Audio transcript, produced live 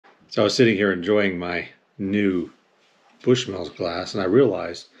So I was sitting here enjoying my new Bushmills glass, and I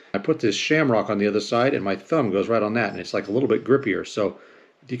realized I put this shamrock on the other side, and my thumb goes right on that, and it's like a little bit grippier, so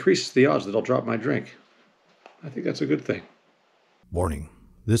it decreases the odds that I'll drop my drink. I think that's a good thing. Warning,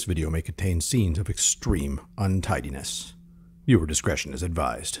 this video may contain scenes of extreme untidiness. Viewer discretion is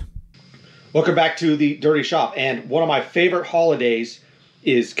advised. Welcome back to the Dirty Shop, and one of my favorite holidays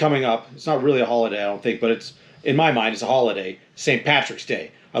is coming up. It's not really a holiday, I don't think, but it's, in my mind, it's a holiday. St. Patrick's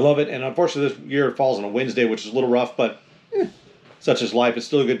Day. I love it, and unfortunately this year it falls on a Wednesday, which is a little rough, but such is life. It's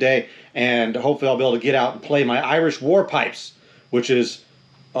still a good day, and hopefully I'll be able to get out and play my Irish war pipes, which is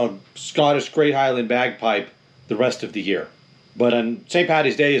a Scottish Great Highland bagpipe the rest of the year. But on St.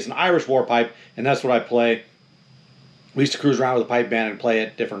 Paddy's Day is an Irish war pipe, and that's what I play. We used to cruise around with a pipe band and play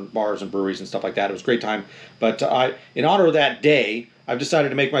at different bars and breweries and stuff like that. It was a great time. But in honor of that day, I've decided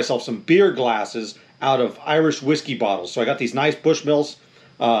to make myself some beer glasses out of Irish whiskey bottles. So I got these nice Bushmills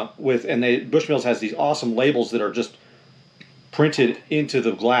Bushmills has these awesome labels that are just printed into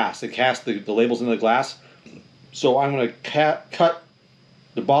the glass. They cast the labels into the glass. So I'm going to cut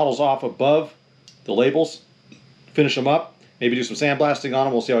the bottles off above the labels, finish them up, maybe do some sandblasting on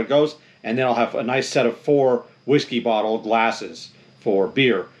them. We'll see how it goes. And then I'll have a nice set of 4 whiskey bottle glasses for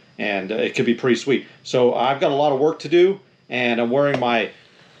beer, and it could be pretty sweet. So I've got a lot of work to do, and I'm wearing my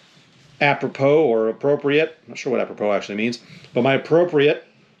apropos or appropriate, I'm not sure what apropos actually means, but my appropriate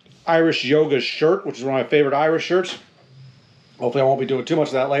Irish yoga shirt, which is one of my favorite Irish shirts. Hopefully I won't be doing too much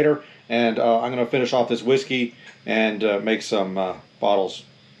of that later, and I'm going to finish off this whiskey and make some bottles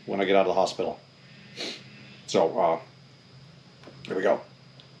when I get out of the hospital. So here we go.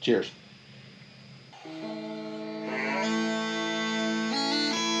 Cheers.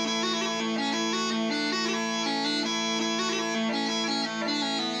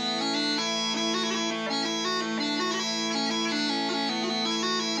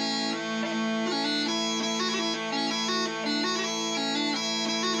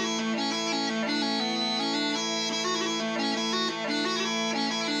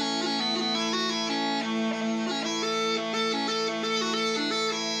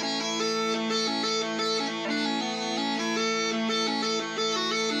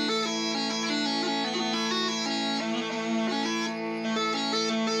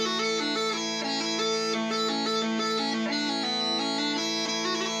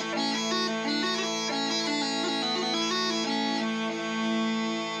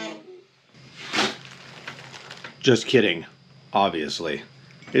 Just kidding, obviously.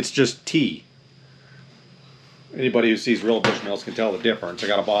 It's just tea. Anybody who sees real Bushmills can tell the difference. I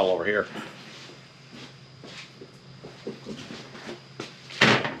got a bottle over here.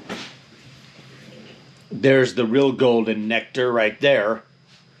 There's the real golden nectar right there.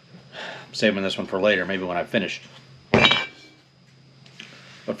 I'm saving this one for later, maybe when I finish.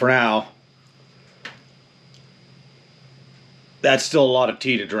 But for now, that's still a lot of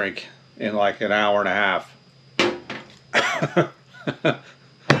tea to drink in like an hour and a half.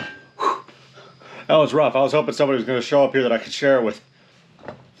 That was rough. I was hoping somebody was going to show up here that I could share it with.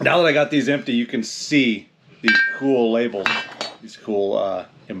 Now that I got these empty, you can see these cool labels, these cool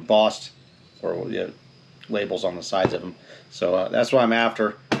embossed labels on the sides of them. So that's what I'm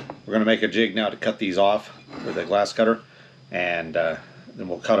after. We're going to make a jig now to cut these off with a glass cutter, and then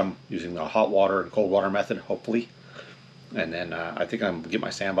we'll cut them using the hot water and cold water method, hopefully. And then I think I'm going to get my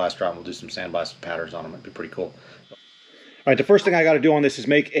sandblaster out and we'll do some sandblasted patterns on them. It'd be pretty cool. All right, the first thing I got to do on this is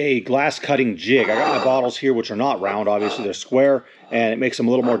make a glass cutting jig. I got my bottles here, which are not round, obviously. They're square, and it makes them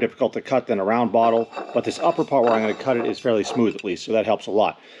a little more difficult to cut than a round bottle. But this upper part where I'm going to cut it is fairly smooth, at least, so that helps a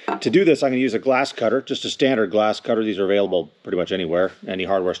lot. To do this, I'm going to use a glass cutter, just a standard glass cutter. These are available pretty much anywhere, any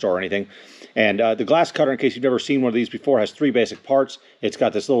hardware store or anything. And the glass cutter, in case you've never seen one of these before, has 3 basic parts. It's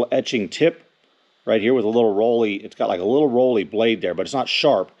got this little etching tip right here with a little rolly. It's got like a little rolly blade there, but it's not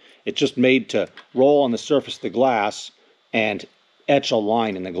sharp. It's just made to roll on the surface of the glass and etch a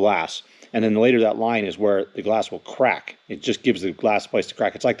line in the glass, and then later that line is where the glass will crack. It just gives the glass a place to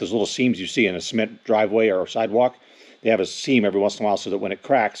crack. It's like those little seams you see in a cement driveway or a sidewalk. They have a seam every once in a while so that when it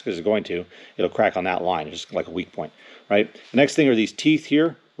cracks, because it's going to, it'll crack on that line. It's just like a weak point, right? The next thing are these teeth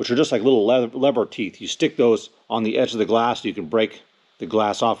here, which are just like little lever teeth. You stick those on the edge of the glass so you can break the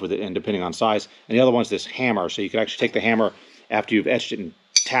glass off with it, and depending on size. And the other one's this hammer, so you can actually take the hammer after you've etched it and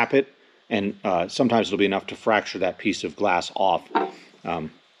tap it, and sometimes it'll be enough to fracture that piece of glass off.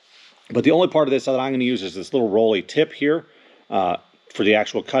 But the only part of this that I'm going to use is this little rolly tip here for the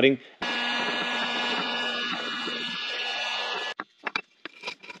actual cutting.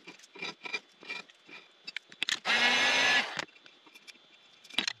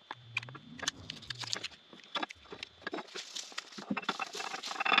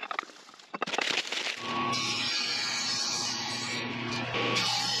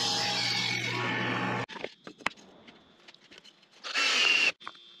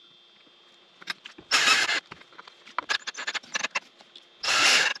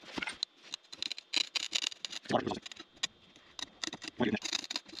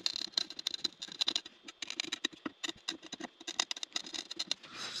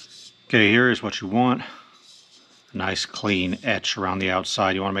 Okay, here is what you want. Nice clean etch around the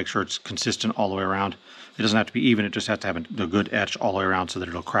outside. You want to make sure it's consistent all the way around. It doesn't have to be even, it just has to have a good etch all the way around so that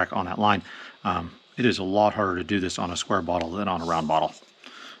it'll crack on that line. It is a lot harder to do this on a square bottle than on a round bottle.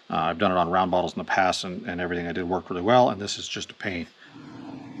 I've done it on round bottles in the past, and everything I did worked really well, and this is just a pain.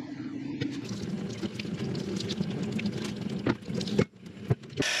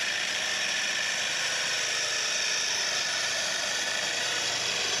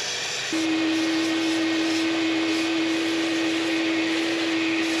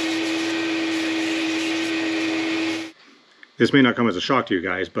 This may not come as a shock to you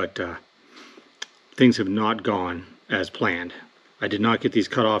guys, but things have not gone as planned. I did not get these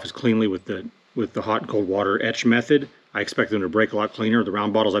cut off as cleanly with the hot and cold water etch method. I expect them to break a lot cleaner. The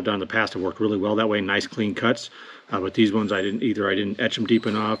round bottles I've done in the past have worked really well that way, nice clean cuts. But these ones I didn't etch them deep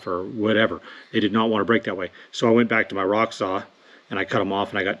enough or whatever. They did not want to break that way. So I went back to my rock saw and I cut them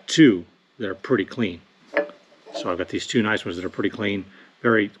off, and I got two that are pretty clean. So I've got these two nice ones that are pretty clean.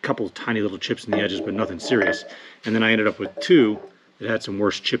 Very couple of tiny little chips in the edges, but nothing serious. And then I ended up with two that had some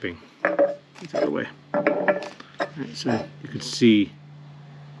worse chipping. Get out of the way. All right, so you can see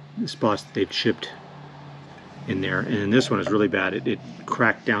the spots that they've chipped in there. And this one is really bad. It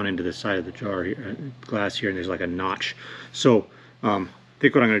cracked down into the side of the jar here, glass here, and there's like a notch. So I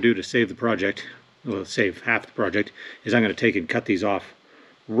think what I'm going to do to save the project, well, save half the project, is I'm going to take and cut these off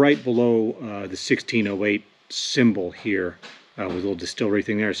right below the 1608 symbol here. With a little distillery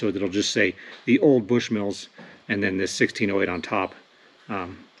thing there, so that it'll just say the old Bushmills, and then this 1608 on top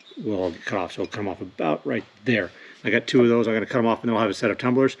will all get cut off. So it'll come off about right there. I got two of those. I'm going to cut them off, and then I'll have a set of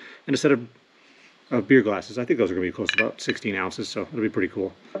tumblers and a set of beer glasses. I think those are going to be close to about 16 ounces, so it'll be pretty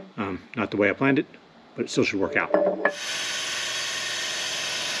cool. Not the way I planned it, but it still should work out.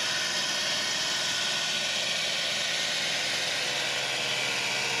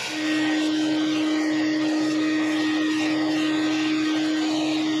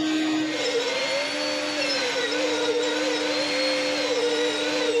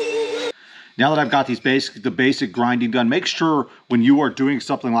 Now that I've got the basic grinding done, make sure when you are doing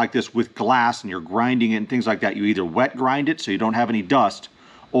something like this with glass and you're grinding it and things like that, you either wet grind it so you don't have any dust,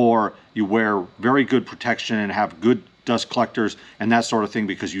 or you wear very good protection and have good dust collectors and that sort of thing,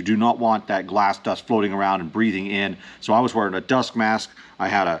 because you do not want that glass dust floating around and breathing in. So I was wearing a dust mask. I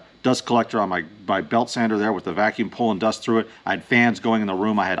had a dust collector on my belt sander there with the vacuum pulling dust through it. I had fans going in the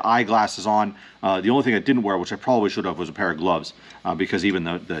room. I had eyeglasses on. The only thing I didn't wear, which I probably should have, was a pair of gloves, because even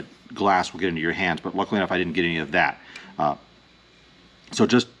the glass will get into your hands, but luckily enough I didn't get any of that. So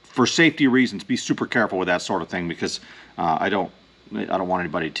just for safety reasons, be super careful with that sort of thing, because I don't want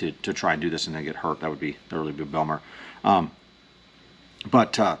anybody to try and do this and then get hurt. That would be a really big bummer.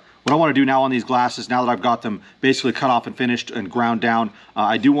 What I want to do now on these glasses, now that I've got them basically cut off and finished and ground down,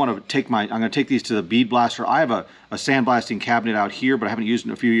 I do want to take I'm going to take these to the bead blaster. I have a sandblasting cabinet out here, but I haven't used it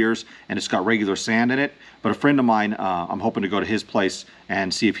in a few years, and it's got regular sand in it. But a friend of mine, I'm hoping to go to his place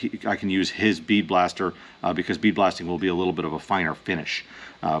and see if I can use his bead blaster, because bead blasting will be a little bit of a finer finish.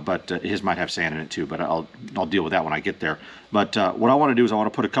 But his might have sand in it too, but I'll deal with that when I get there. But what I want to do is I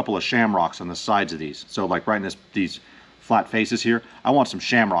want to put a couple of shamrocks on the sides of these. So like right in these flat faces here, I want some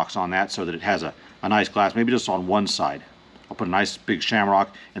shamrocks on that so that it has a nice glass, maybe just on one side. I'll put a nice big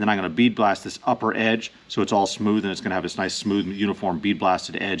shamrock, and then I'm going to bead blast this upper edge so it's all smooth, and it's going to have this nice smooth uniform bead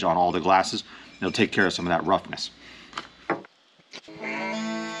blasted edge on all the glasses. It'll take care of some of that roughness.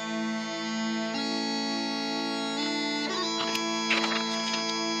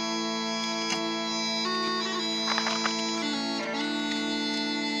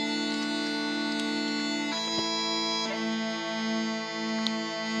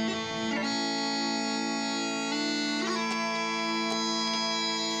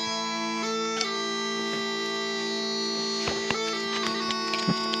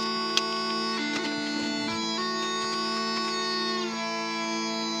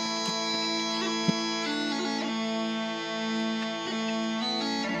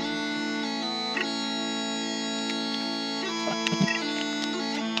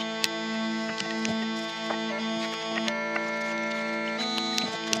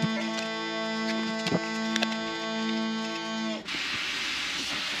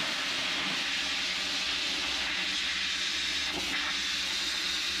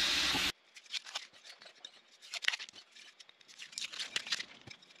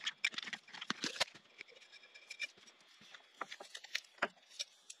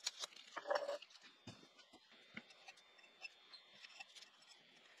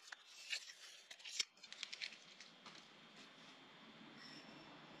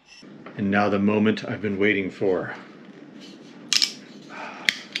 And now the moment I've been waiting for.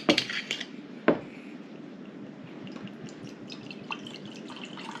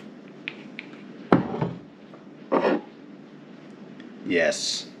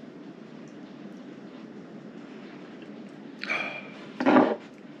 Yes.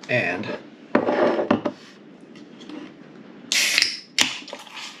 And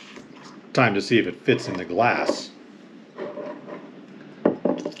time to see if it fits in the glass.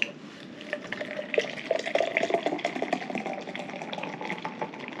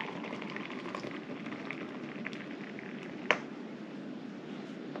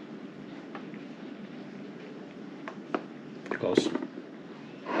 Close.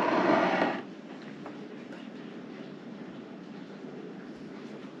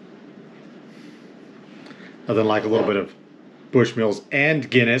 Nothing like a little bit of Bushmills and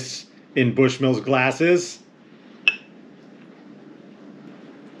Guinness in Bushmills glasses.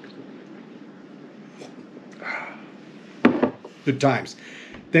 Good times.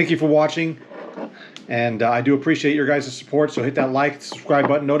 Thank you for watching, and I do appreciate your guys' support, so hit that like, subscribe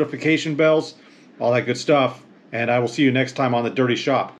button, notification bells, all that good stuff, and I will see you next time on The Dirty Shop.